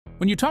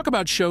When you talk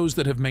about shows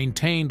that have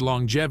maintained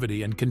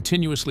longevity and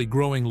continuously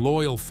growing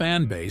loyal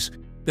fan base,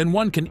 then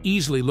one can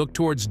easily look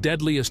towards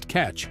Deadliest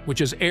Catch, which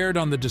has aired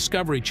on the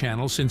Discovery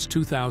Channel since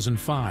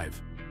 2005.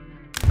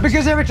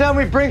 Because every time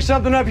we bring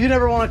something up, you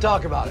never want to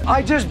talk about it.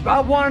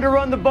 I wanted to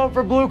run the boat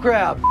for Blue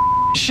Crab.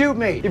 Shoot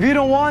me. If you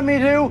don't want me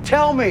to,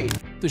 tell me.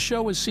 The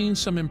show has seen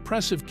some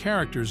impressive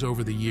characters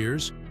over the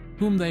years,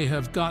 whom they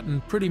have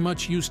gotten pretty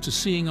much used to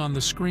seeing on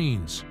the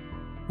screens.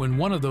 When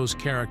one of those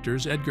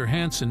characters, Edgar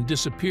Hansen,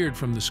 disappeared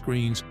from the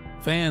screens,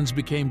 fans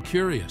became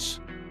curious.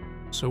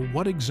 So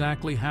what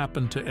exactly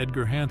happened to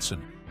Edgar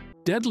Hansen?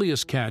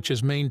 Deadliest Catch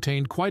has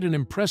maintained quite an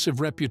impressive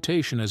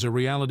reputation as a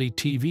reality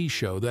TV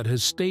show that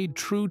has stayed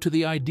true to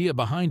the idea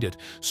behind it,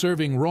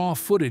 serving raw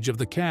footage of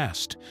the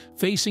cast,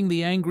 facing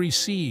the angry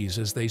seas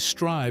as they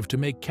strive to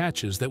make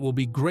catches that will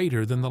be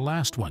greater than the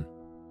last one.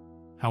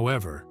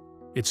 However,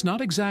 it's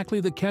not exactly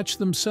the catch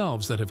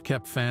themselves that have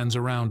kept fans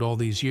around all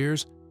these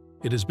years.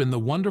 It has been the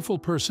wonderful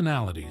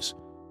personalities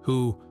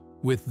who,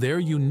 with their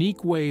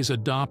unique ways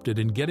adopted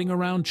in getting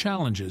around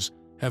challenges,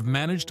 have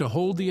managed to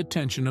hold the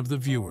attention of the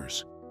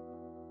viewers.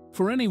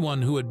 For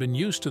anyone who had been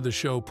used to the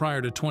show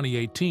prior to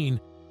 2018,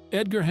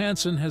 Edgar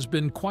Hansen has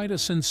been quite a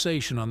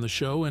sensation on the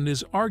show and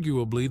is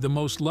arguably the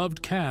most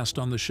loved cast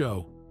on the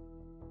show.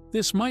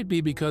 This might be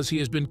because he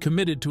has been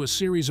committed to a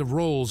series of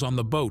roles on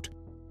the boat,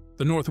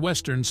 the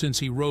Northwestern, since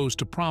he rose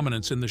to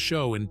prominence in the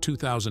show in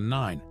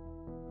 2009.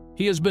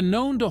 He has been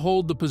known to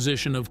hold the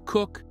position of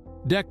cook,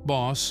 deck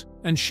boss,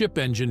 and ship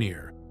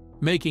engineer,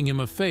 making him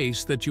a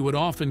face that you would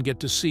often get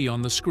to see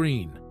on the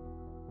screen.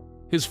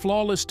 His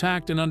flawless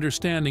tact and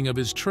understanding of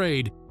his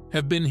trade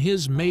have been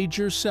his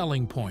major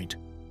selling point,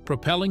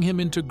 propelling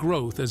him into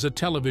growth as a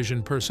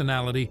television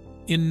personality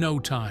in no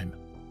time.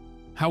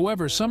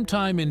 However,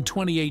 sometime in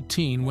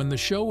 2018, when the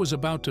show was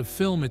about to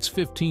film its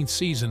 15th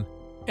season,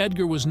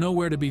 Edgar was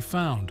nowhere to be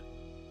found,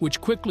 which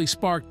quickly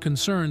sparked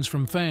concerns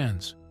from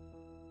fans.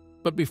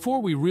 But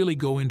before we really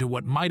go into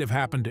what might have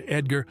happened to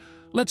Edgar,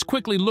 let's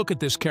quickly look at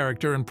this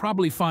character and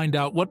probably find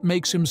out what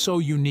makes him so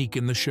unique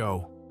in the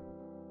show.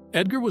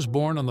 Edgar was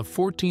born on the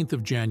 14th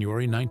of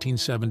January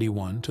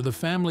 1971 to the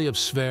family of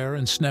Sverre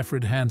and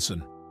Snefrid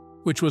Hansen,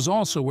 which was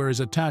also where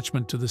his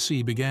attachment to the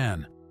sea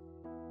began.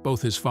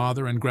 Both his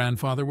father and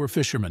grandfather were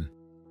fishermen,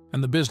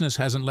 and the business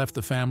hasn't left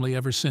the family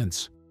ever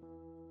since.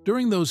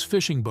 During those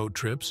fishing boat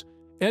trips,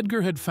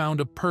 Edgar had found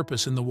a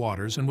purpose in the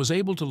waters and was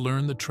able to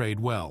learn the trade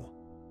well.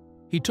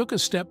 He took a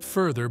step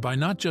further by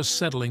not just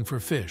settling for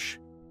fish.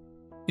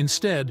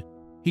 Instead,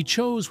 he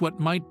chose what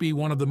might be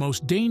one of the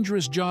most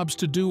dangerous jobs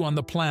to do on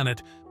the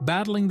planet,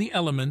 battling the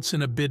elements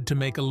in a bid to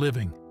make a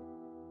living.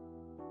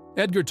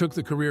 Edgar took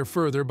the career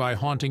further by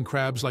haunting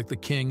crabs like the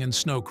king and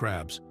snow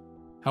crabs.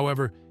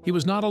 However, he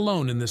was not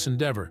alone in this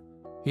endeavor.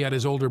 He had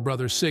his older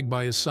brother Sig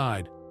by his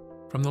side.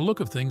 From the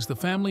look of things, the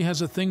family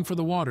has a thing for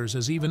the waters,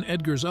 as even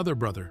Edgar's other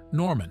brother,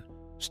 Norman,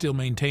 still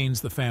maintains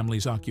the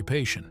family's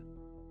occupation.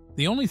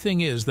 The only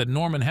thing is that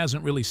Norman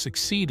hasn't really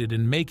succeeded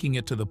in making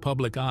it to the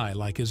public eye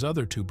like his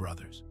other two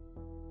brothers.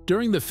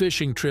 During the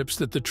fishing trips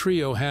that the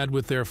trio had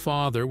with their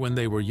father when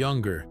they were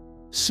younger,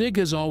 Sig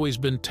has always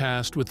been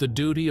tasked with the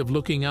duty of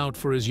looking out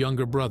for his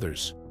younger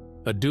brothers,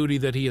 a duty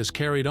that he has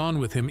carried on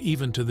with him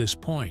even to this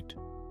point.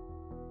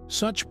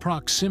 Such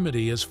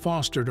proximity has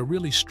fostered a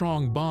really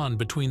strong bond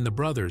between the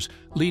brothers,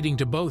 leading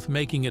to both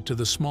making it to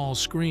the small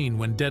screen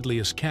when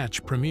Deadliest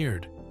Catch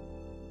premiered.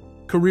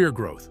 Career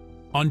growth.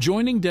 On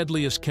joining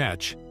Deadliest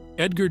Catch,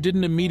 Edgar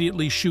didn't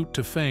immediately shoot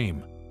to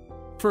fame.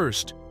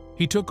 First,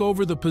 he took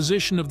over the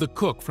position of the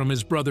cook from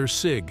his brother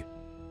Sig.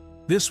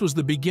 This was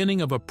the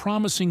beginning of a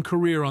promising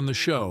career on the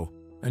show,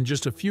 and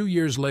just a few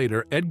years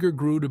later, Edgar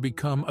grew to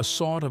become a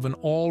sort of an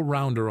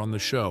all-rounder on the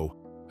show,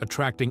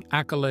 attracting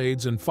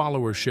accolades and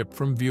followership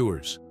from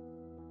viewers.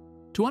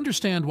 To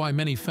understand why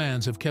many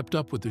fans have kept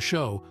up with the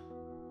show,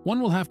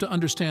 one will have to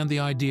understand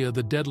the idea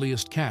the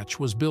Deadliest Catch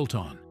was built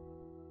on.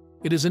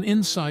 It is an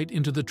insight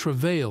into the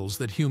travails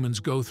that humans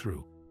go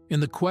through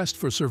in the quest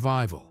for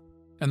survival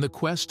and the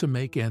quest to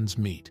make ends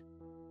meet.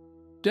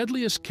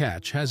 Deadliest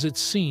Catch has its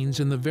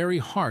scenes in the very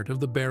heart of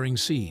the Bering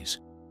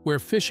Seas, where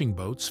fishing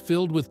boats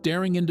filled with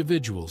daring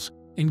individuals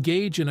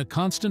engage in a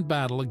constant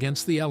battle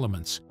against the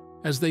elements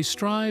as they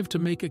strive to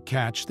make a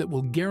catch that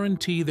will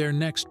guarantee their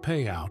next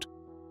payout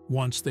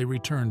once they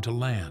return to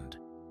land.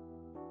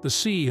 The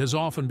sea has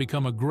often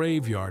become a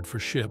graveyard for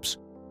ships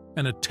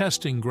and a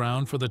testing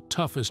ground for the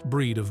toughest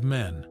breed of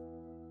men.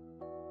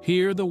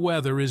 Here the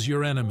weather is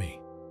your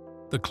enemy.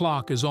 The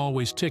clock is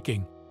always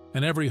ticking,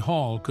 and every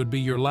haul could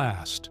be your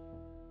last.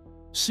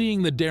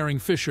 Seeing the daring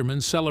fishermen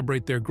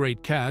celebrate their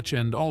great catch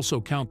and also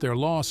count their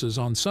losses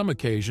on some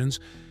occasions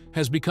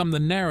has become the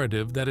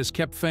narrative that has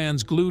kept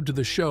fans glued to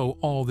the show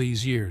all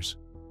these years.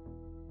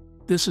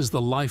 This is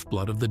the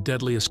lifeblood of the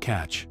Deadliest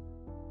Catch.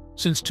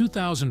 Since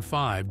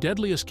 2005,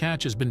 Deadliest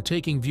Catch has been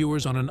taking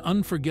viewers on an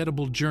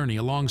unforgettable journey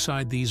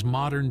alongside these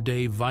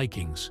modern-day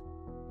Vikings.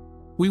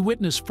 We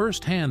witness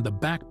firsthand the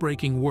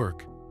back-breaking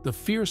work, the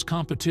fierce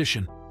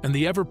competition, and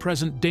the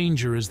ever-present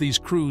danger as these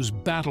crews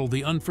battle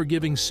the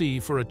unforgiving sea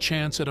for a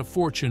chance at a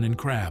fortune in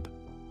crab.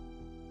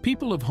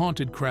 People have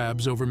haunted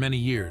crabs over many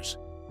years,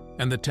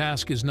 and the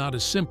task is not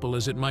as simple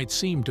as it might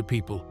seem to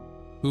people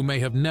who may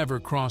have never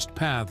crossed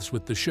paths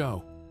with the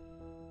show.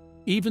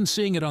 Even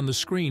seeing it on the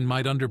screen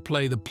might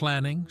underplay the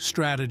planning,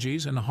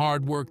 strategies, and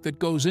hard work that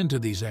goes into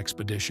these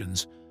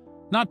expeditions,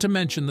 not to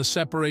mention the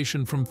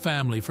separation from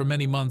family for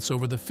many months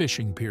over the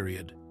fishing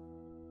period.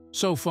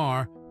 So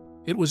far,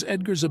 it was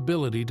Edgar's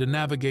ability to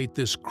navigate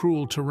this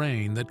cruel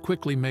terrain that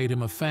quickly made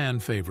him a fan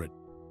favorite,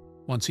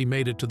 once he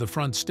made it to the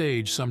front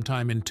stage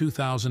sometime in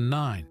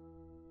 2009.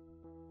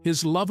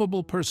 His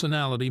lovable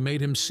personality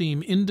made him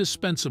seem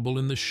indispensable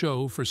in the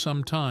show for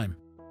some time.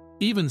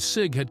 Even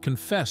Sig had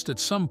confessed at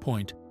some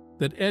point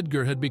that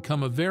Edgar had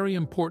become a very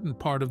important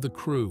part of the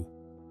crew.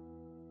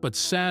 But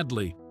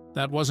sadly,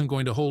 that wasn't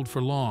going to hold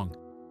for long,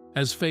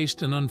 as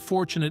faced an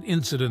unfortunate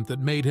incident that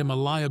made him a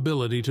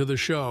liability to the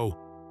show.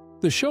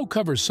 The show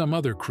covers some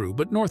other crew,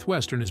 but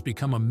Northwestern has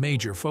become a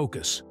major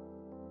focus.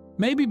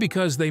 Maybe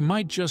because they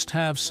might just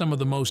have some of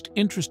the most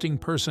interesting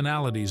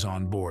personalities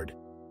on board,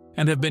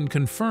 and have been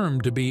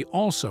confirmed to be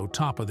also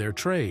top of their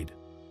trade.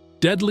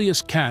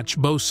 Deadliest Catch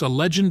boasts a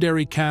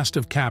legendary cast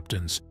of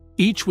captains,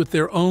 each with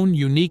their own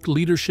unique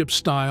leadership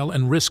style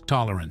and risk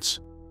tolerance.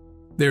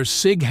 There's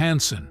Sig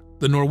Hansen,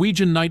 the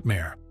Norwegian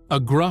nightmare, a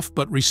gruff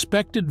but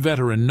respected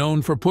veteran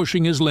known for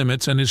pushing his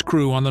limits and his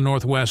crew on the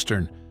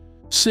Northwestern.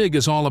 Sig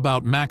is all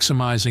about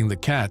maximizing the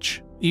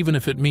catch, even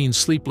if it means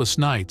sleepless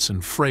nights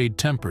and frayed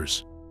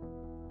tempers.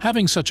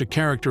 Having such a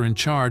character in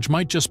charge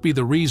might just be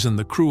the reason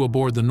the crew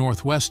aboard the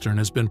Northwestern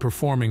has been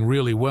performing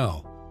really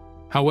well.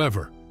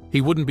 However,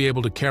 he wouldn't be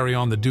able to carry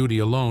on the duty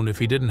alone if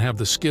he didn't have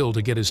the skill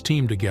to get his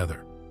team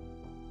together.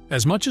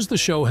 As much as the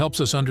show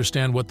helps us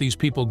understand what these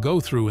people go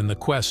through in the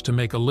quest to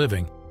make a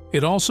living,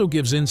 it also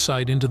gives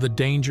insight into the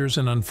dangers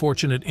and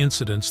unfortunate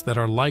incidents that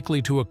are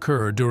likely to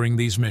occur during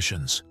these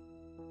missions.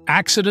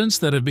 Accidents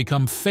that have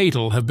become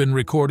fatal have been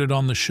recorded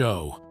on the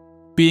show,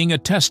 being a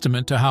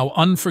testament to how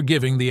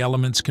unforgiving the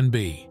elements can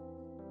be.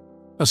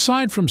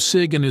 Aside from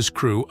Sig and his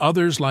crew,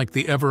 others like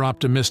the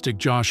ever-optimistic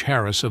Josh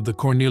Harris of the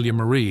Cornelia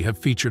Marie have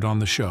featured on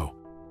the show.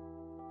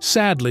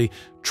 Sadly,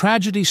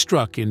 tragedy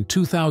struck in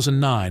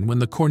 2009 when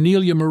the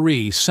Cornelia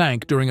Marie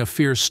sank during a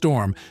fierce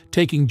storm,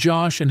 taking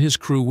Josh and his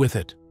crew with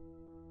it.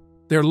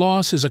 Their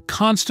loss is a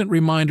constant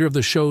reminder of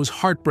the show's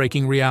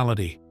heartbreaking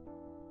reality.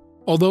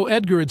 Although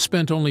Edgar had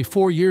spent only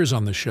 4 years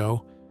on the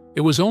show,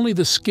 it was only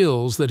the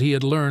skills that he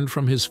had learned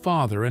from his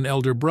father and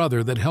elder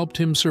brother that helped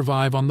him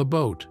survive on the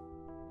boat.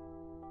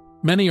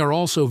 Many are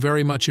also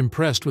very much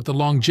impressed with the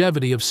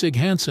longevity of Sig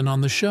Hansen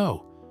on the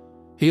show.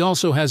 He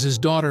also has his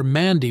daughter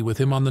Mandy with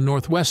him on the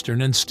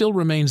Northwestern and still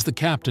remains the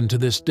captain to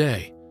this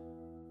day.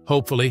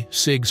 Hopefully,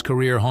 Sig's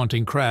career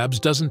haunting crabs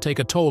doesn't take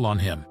a toll on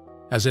him,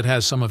 as it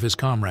has some of his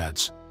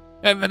comrades.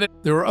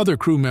 There are other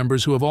crew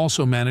members who have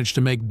also managed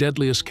to make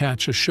Deadliest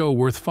Catch a show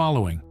worth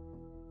following.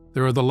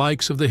 There are the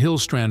likes of the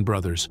Hillstrand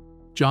brothers,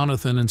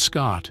 Jonathan and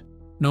Scott,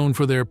 known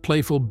for their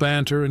playful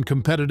banter and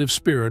competitive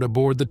spirit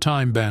aboard the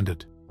Time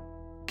Bandit.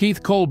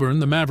 Keith Colburn,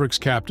 the Mavericks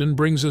captain,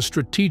 brings a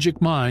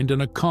strategic mind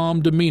and a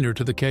calm demeanor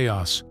to the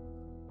chaos.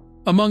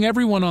 Among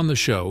everyone on the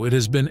show, it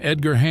has been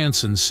Edgar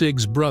Hansen,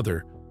 Sig's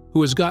brother,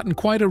 who has gotten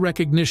quite a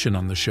recognition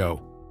on the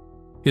show.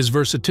 His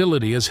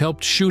versatility has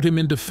helped shoot him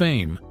into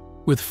fame,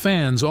 with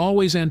fans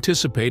always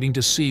anticipating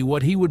to see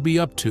what he would be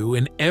up to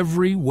in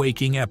every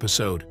waking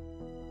episode.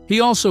 He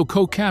also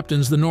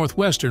co-captains the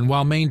Northwestern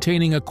while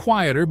maintaining a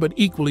quieter but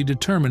equally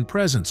determined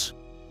presence.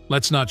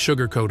 Let's not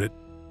sugarcoat it.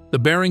 The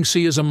Bering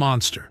Sea is a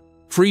monster.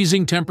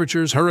 Freezing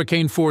temperatures,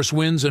 hurricane-force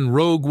winds, and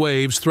rogue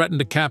waves threaten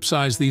to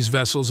capsize these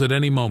vessels at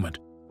any moment.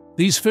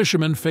 These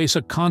fishermen face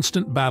a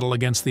constant battle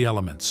against the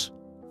elements.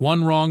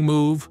 One wrong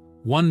move,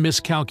 one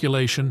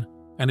miscalculation,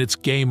 and it's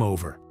game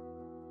over.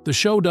 The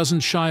show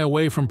doesn't shy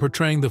away from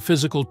portraying the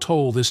physical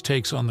toll this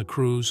takes on the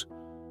crews.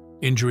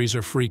 Injuries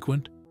are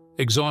frequent,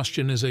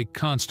 exhaustion is a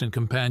constant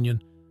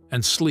companion,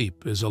 and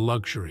sleep is a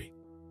luxury.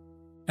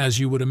 As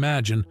you would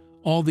imagine,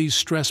 all these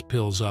stress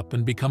pills up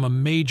and become a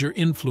major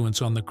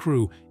influence on the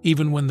crew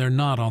even when they're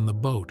not on the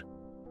boat.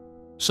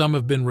 Some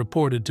have been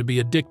reported to be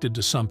addicted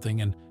to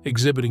something and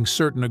exhibiting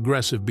certain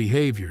aggressive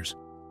behaviors.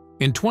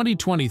 In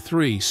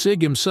 2023,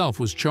 Sig himself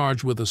was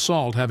charged with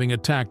assault, having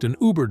attacked an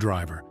Uber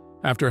driver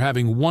after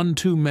having one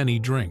too many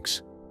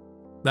drinks.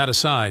 That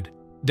aside,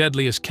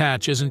 Deadliest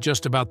Catch isn't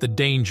just about the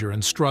danger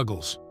and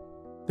struggles.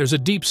 There's a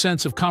deep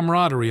sense of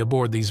camaraderie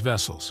aboard these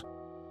vessels.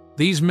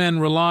 These men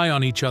rely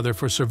on each other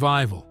for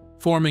survival,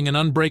 forming an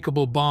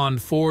unbreakable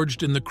bond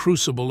forged in the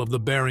crucible of the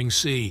Bering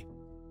Sea.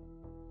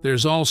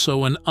 There's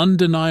also an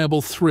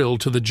undeniable thrill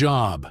to the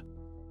job.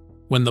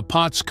 When the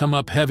pots come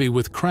up heavy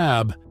with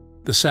crab,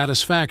 the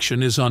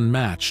satisfaction is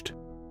unmatched.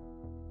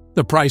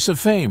 The price of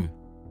fame.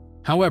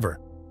 However,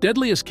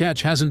 Deadliest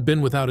Catch hasn't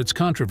been without its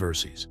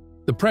controversies.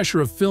 The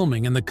pressure of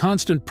filming and the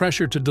constant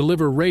pressure to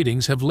deliver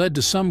ratings have led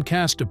to some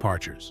cast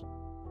departures.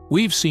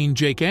 We've seen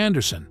Jake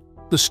Anderson,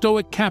 the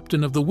stoic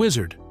captain of the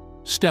Wizard,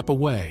 step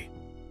away.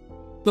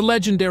 The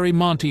legendary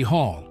Monty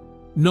Hall,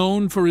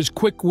 known for his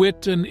quick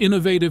wit and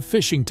innovative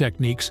fishing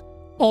techniques,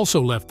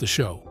 also left the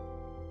show.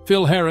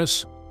 Phil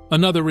Harris,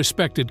 another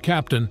respected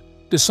captain,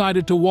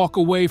 decided to walk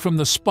away from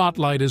the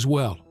spotlight as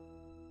well.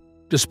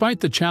 Despite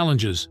the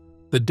challenges,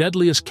 the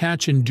Deadliest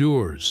Catch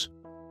endures.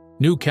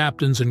 New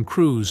captains and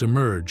crews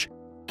emerge,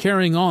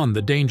 carrying on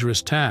the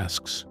dangerous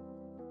tasks.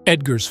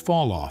 Edgar's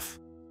fall-off.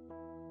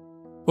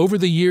 Over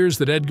the years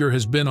that Edgar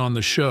has been on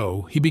the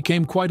show, he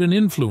became quite an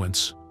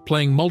influence,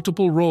 playing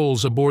multiple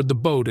roles aboard the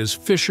boat as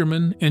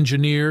fisherman,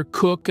 engineer,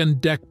 cook,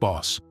 and deck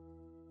boss.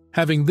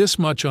 Having this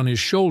much on his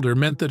shoulder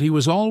meant that he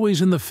was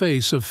always in the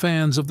face of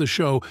fans of the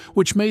show,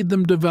 which made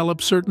them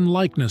develop certain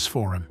likeness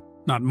for him,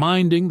 not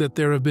minding that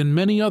there have been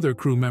many other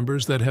crew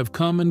members that have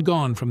come and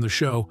gone from the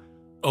show,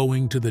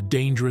 owing to the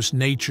dangerous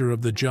nature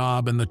of the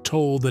job and the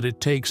toll that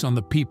it takes on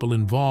the people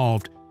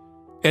involved.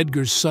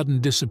 Edgar's sudden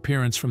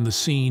disappearance from the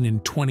scene in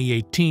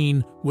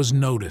 2018 was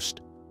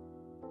noticed.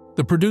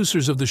 The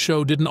producers of the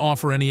show didn't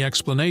offer any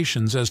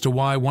explanations as to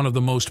why one of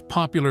the most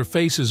popular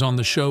faces on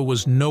the show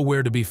was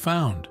nowhere to be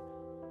found.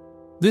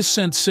 This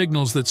sent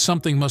signals that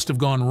something must have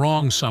gone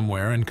wrong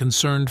somewhere, and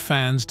concerned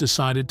fans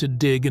decided to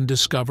dig and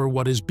discover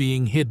what is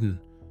being hidden.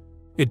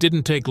 It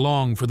didn't take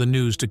long for the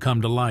news to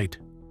come to light.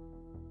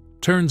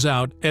 Turns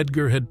out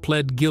Edgar had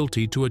pled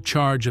guilty to a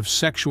charge of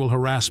sexual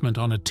harassment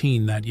on a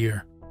teen that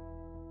year.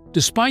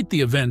 Despite the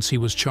events he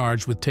was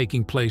charged with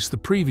taking place the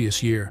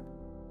previous year,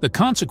 the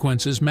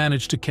consequences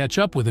managed to catch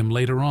up with him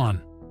later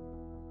on.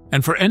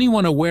 And for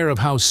anyone aware of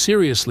how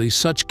seriously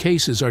such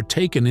cases are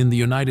taken in the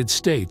United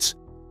States,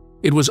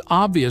 it was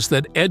obvious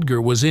that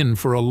Edgar was in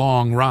for a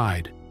long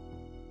ride.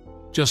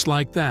 Just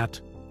like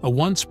that, a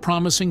once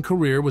promising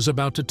career was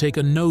about to take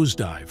a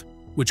nosedive,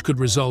 which could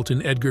result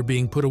in Edgar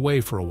being put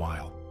away for a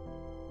while.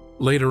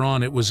 Later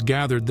on, it was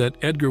gathered that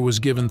Edgar was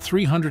given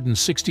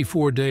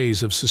 364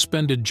 days of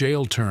suspended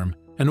jail term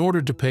and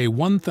ordered to pay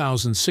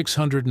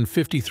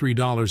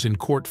 $1,653 in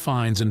court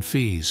fines and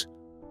fees.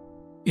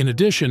 In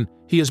addition,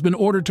 he has been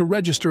ordered to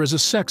register as a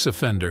sex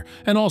offender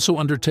and also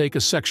undertake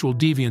a sexual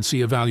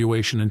deviancy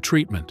evaluation and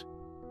treatment.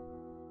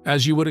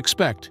 As you would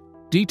expect,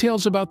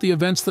 details about the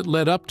events that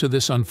led up to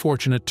this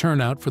unfortunate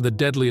turnout for the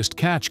Deadliest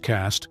Catch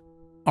cast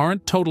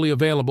aren't totally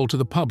available to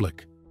the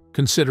public,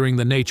 considering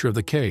the nature of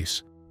the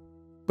case.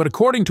 But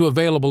according to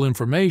available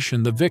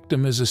information, the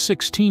victim is a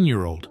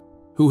 16-year-old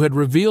who had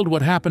revealed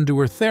what happened to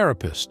her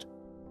therapist,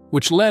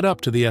 which led up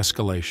to the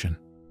escalation.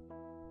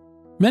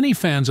 Many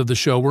fans of the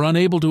show were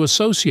unable to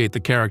associate the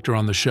character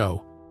on the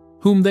show,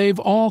 whom they've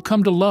all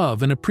come to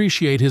love and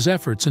appreciate his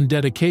efforts and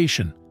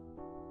dedication,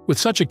 with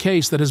such a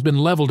case that has been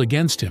leveled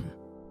against him.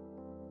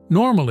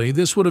 Normally,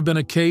 this would have been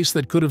a case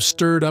that could have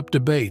stirred up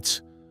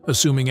debates,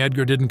 assuming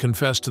Edgar didn't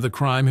confess to the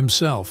crime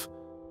himself.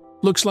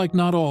 Looks like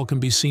not all can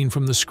be seen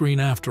from the screen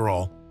after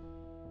all.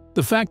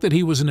 The fact that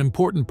he was an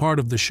important part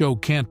of the show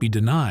can't be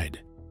denied.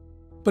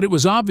 But it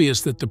was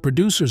obvious that the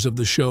producers of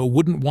the show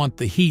wouldn't want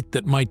the heat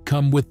that might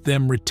come with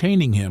them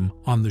retaining him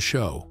on the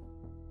show.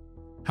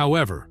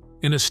 However,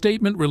 in a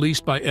statement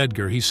released by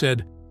Edgar, he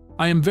said,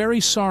 "I am very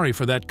sorry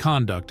for that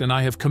conduct, and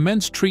I have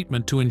commenced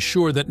treatment to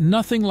ensure that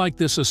nothing like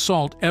this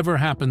assault ever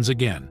happens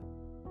again."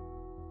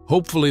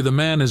 Hopefully the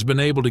man has been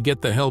able to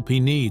get the help he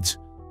needs.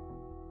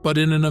 But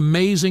in an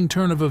amazing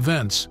turn of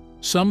events,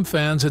 some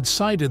fans had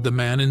cited the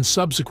man in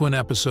subsequent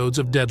episodes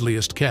of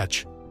Deadliest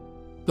Catch,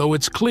 though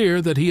it's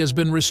clear that he has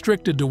been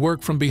restricted to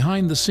work from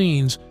behind the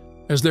scenes,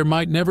 as there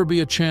might never be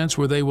a chance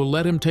where they will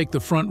let him take the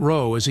front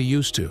row as he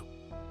used to.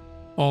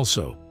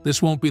 Also,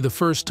 this won't be the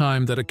first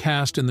time that a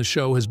cast in the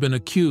show has been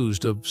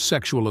accused of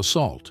sexual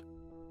assault.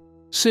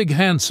 Edgar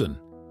Hansen,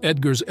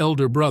 Edgar's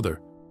elder brother,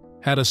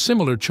 had a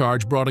similar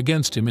charge brought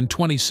against him in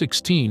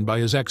 2016 by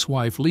his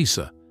ex-wife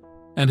Lisa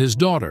and his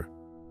daughter,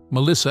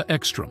 Melissa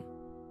Ekstrom.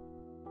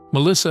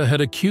 Melissa had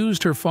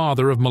accused her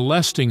father of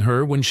molesting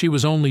her when she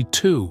was only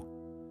 2.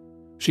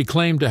 She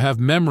claimed to have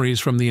memories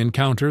from the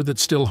encounter that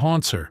still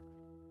haunts her,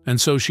 and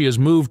so she has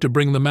moved to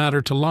bring the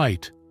matter to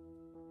light.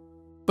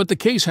 But the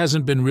case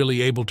hasn't been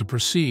really able to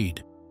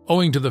proceed,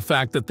 owing to the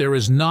fact that there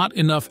is not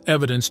enough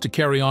evidence to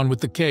carry on with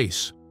the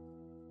case.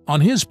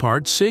 On his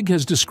part, Sig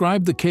has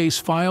described the case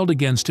filed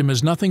against him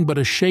as nothing but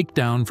a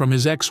shakedown from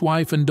his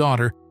ex-wife and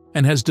daughter,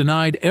 and has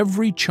denied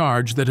every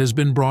charge that has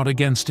been brought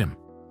against him.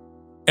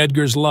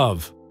 Edgar's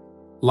love,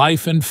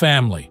 life and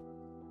family.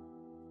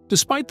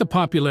 Despite the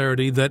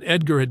popularity that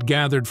Edgar had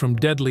gathered from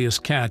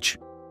Deadliest Catch,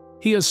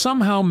 he has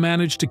somehow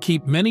managed to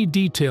keep many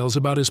details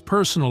about his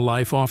personal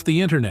life off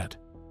the internet.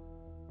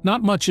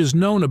 Not much is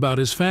known about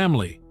his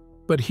family,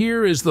 but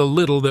here is the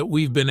little that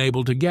we've been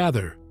able to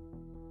gather.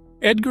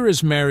 Edgar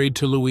is married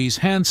to Louise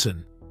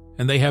Hansen,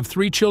 and they have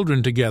 3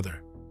 children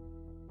together.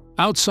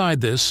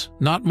 Outside this,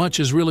 not much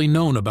is really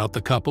known about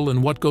the couple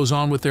and what goes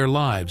on with their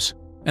lives,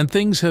 and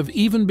things have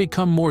even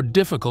become more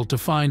difficult to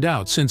find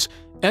out since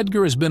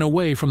Edgar has been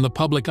away from the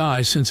public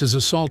eye since his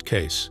assault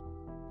case.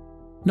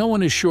 No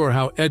one is sure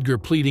how Edgar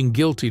pleading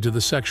guilty to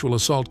the sexual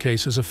assault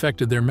case has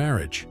affected their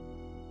marriage.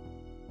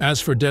 As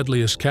for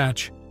Deadliest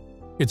Catch,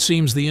 it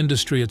seems the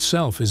industry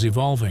itself is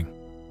evolving.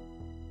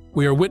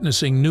 We are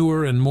witnessing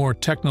newer and more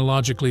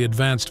technologically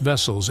advanced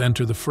vessels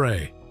enter the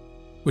fray,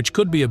 which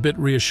could be a bit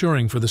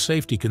reassuring for the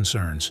safety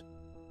concerns.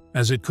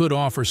 as it could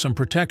offer some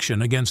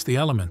protection against the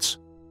elements.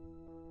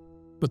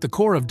 But the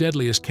core of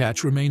Deadliest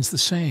Catch remains the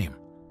same: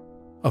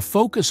 a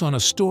focus on a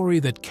story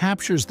that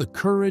captures the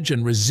courage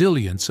and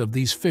resilience of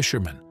these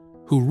fishermen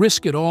who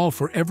risk it all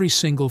for every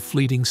single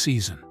fleeting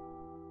season.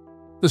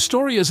 The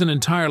story isn't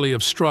entirely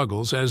of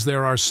struggles, as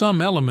there are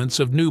some elements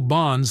of new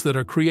bonds that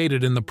are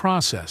created in the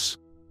process.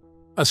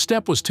 A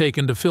step was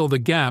taken to fill the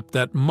gap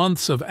that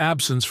months of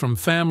absence from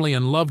family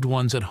and loved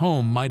ones at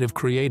home might have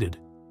created.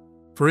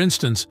 For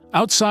instance,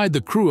 outside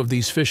the crew of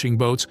these fishing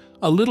boats,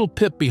 a little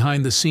pip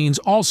behind the scenes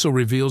also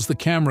reveals the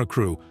camera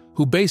crew,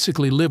 who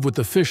basically live with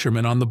the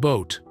fishermen on the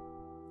boat.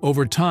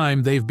 Over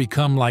time, they've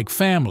become like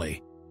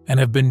family and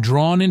have been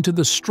drawn into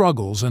the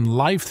struggles and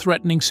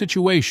life-threatening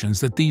situations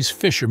that these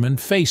fishermen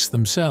face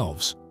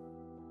themselves.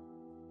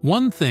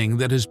 One thing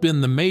that has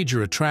been the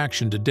major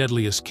attraction to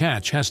Deadliest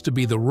Catch has to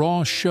be the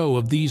raw show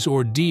of these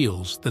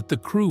ordeals that the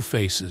crew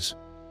faces.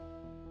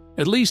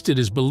 At least it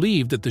is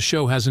believed that the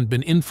show hasn't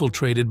been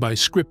infiltrated by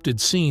scripted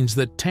scenes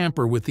that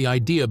tamper with the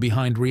idea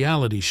behind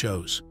reality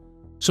shows.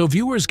 So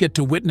viewers get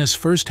to witness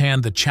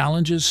firsthand the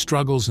challenges,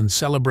 struggles, and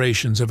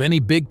celebrations of any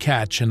big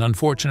catch and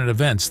unfortunate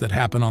events that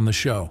happen on the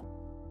show.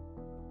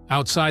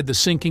 Outside the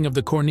sinking of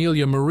the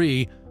Cornelia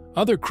Marie,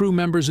 other crew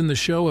members in the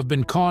show have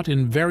been caught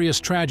in various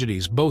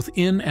tragedies, both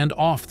in and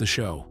off the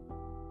show.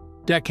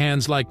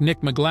 Deckhands like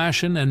Nick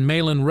McGlashan and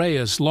Malin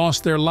Reyes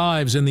lost their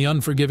lives in the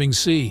unforgiving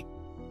sea.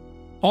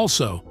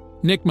 Also,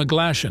 Nick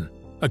McGlashan,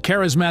 a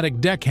charismatic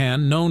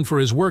deckhand known for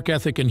his work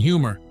ethic and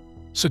humor,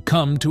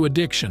 succumbed to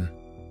addiction.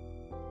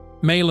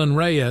 Malin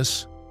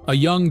Reyes, a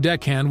young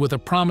deckhand with a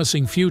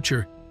promising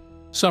future,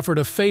 suffered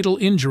a fatal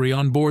injury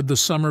on board the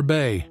Summer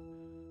Bay.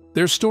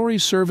 Their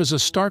stories serve as a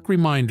stark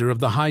reminder of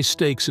the high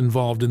stakes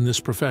involved in this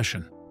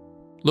profession.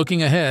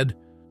 Looking ahead,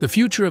 the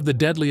future of the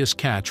Deadliest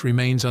Catch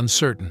remains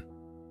uncertain.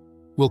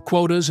 Will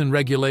quotas and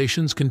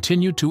regulations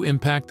continue to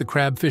impact the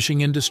crab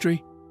fishing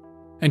industry?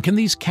 And can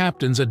these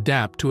captains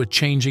adapt to a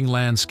changing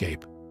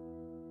landscape?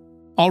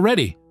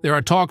 Already, there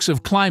are talks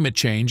of climate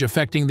change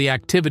affecting the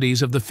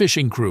activities of the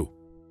fishing crew,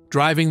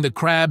 driving the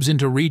crabs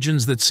into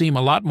regions that seem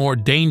a lot more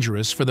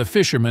dangerous for the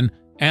fishermen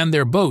and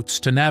their boats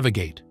to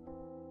navigate.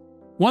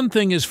 One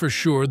thing is for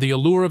sure: the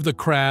allure of the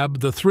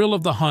crab, the thrill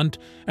of the hunt,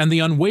 and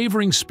the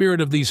unwavering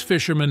spirit of these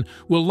fishermen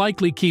will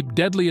likely keep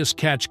Deadliest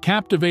Catch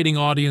captivating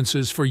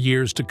audiences for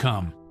years to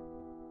come.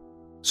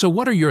 So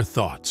what are your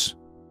thoughts?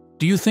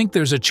 Do you think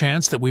there's a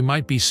chance that we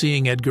might be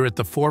seeing Edgar at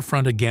the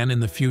forefront again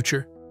in the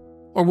future?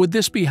 Or would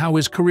this be how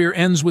his career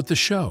ends with the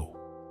show?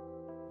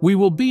 We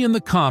will be in the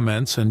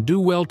comments, and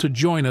do well to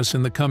join us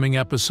in the coming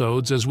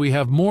episodes as we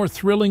have more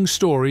thrilling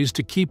stories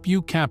to keep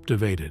you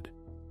captivated.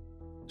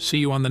 See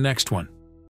you on the next one.